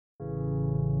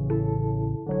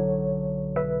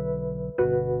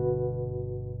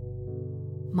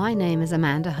My name is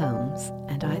Amanda Holmes,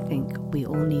 and I think we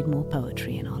all need more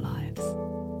poetry in our lives.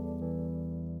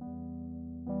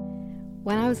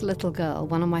 When I was a little girl,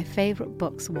 one of my favourite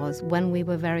books was When We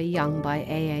Were Very Young by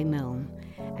A.A. Milne,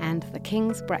 and The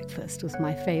King's Breakfast was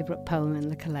my favourite poem in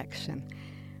the collection.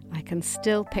 I can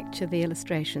still picture the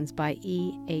illustrations by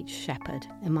E.H. Shepard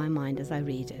in my mind as I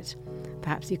read it.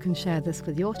 Perhaps you can share this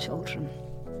with your children.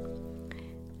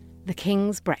 The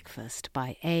King's Breakfast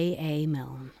by A.A.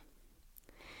 Milne.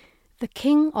 The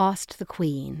king asked the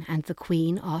queen, and the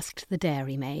queen asked the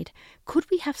dairymaid, could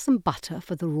we have some butter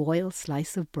for the royal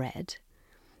slice of bread?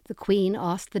 The queen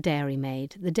asked the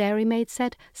dairymaid. The dairymaid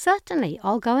said, certainly,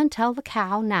 I'll go and tell the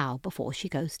cow now before she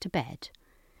goes to bed.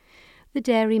 The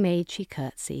dairymaid she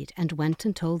curtsied and went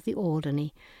and told the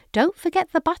Alderney, don't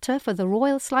forget the butter for the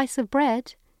royal slice of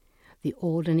bread. The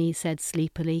Alderney said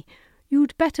sleepily,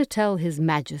 you'd better tell His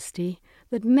Majesty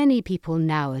that many people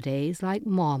nowadays like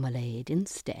marmalade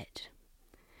instead.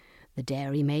 The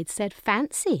dairymaid said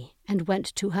fancy and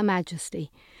went to Her Majesty.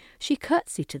 She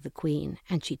curtsied to the Queen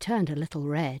and she turned a little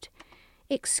red.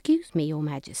 Excuse me, Your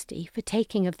Majesty, for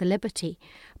taking of the liberty,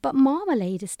 but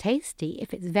marmalade is tasty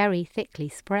if it's very thickly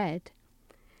spread.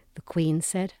 The Queen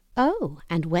said, oh,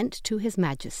 and went to His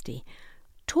Majesty.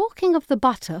 Talking of the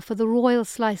butter for the royal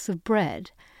slice of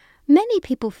bread, many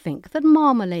people think that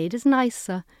marmalade is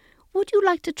nicer. Would you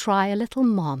like to try a little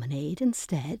marmalade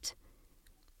instead?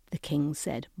 The king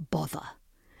said, bother.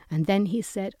 And then he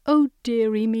said, oh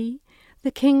dearie me.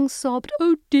 The king sobbed,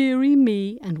 oh dearie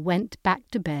me, and went back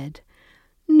to bed.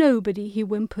 Nobody, he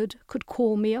whimpered, could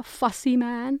call me a fussy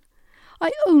man.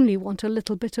 I only want a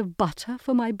little bit of butter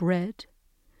for my bread.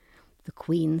 The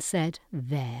queen said,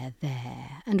 there,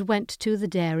 there, and went to the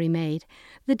dairymaid.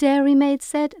 The dairymaid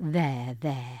said, there,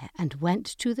 there, and went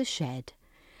to the shed.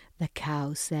 The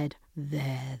cow said,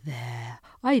 there, there,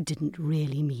 I didn't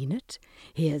really mean it.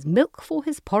 Here's milk for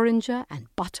his porringer and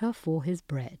butter for his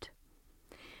bread.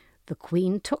 The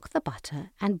queen took the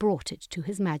butter and brought it to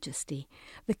His Majesty.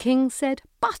 The king said,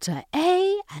 butter,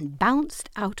 eh? And bounced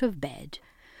out of bed.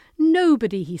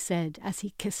 Nobody, he said, as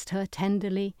he kissed her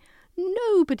tenderly.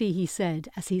 Nobody, he said,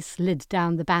 as he slid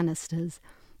down the banisters.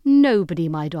 Nobody,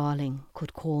 my darling,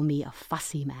 could call me a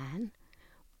fussy man.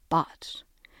 But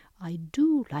I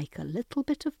do like a little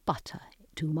bit of butter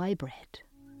to my bread.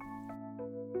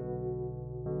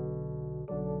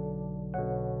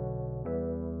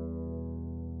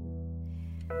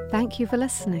 Thank you for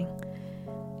listening.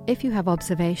 If you have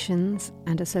observations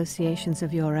and associations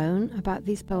of your own about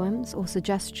these poems or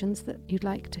suggestions that you'd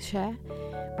like to share,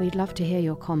 we'd love to hear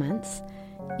your comments.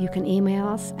 You can email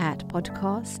us at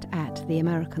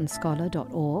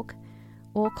podcast@theamericanscholar.org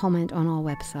or comment on our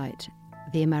website,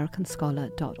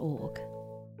 theamericanscholar.org.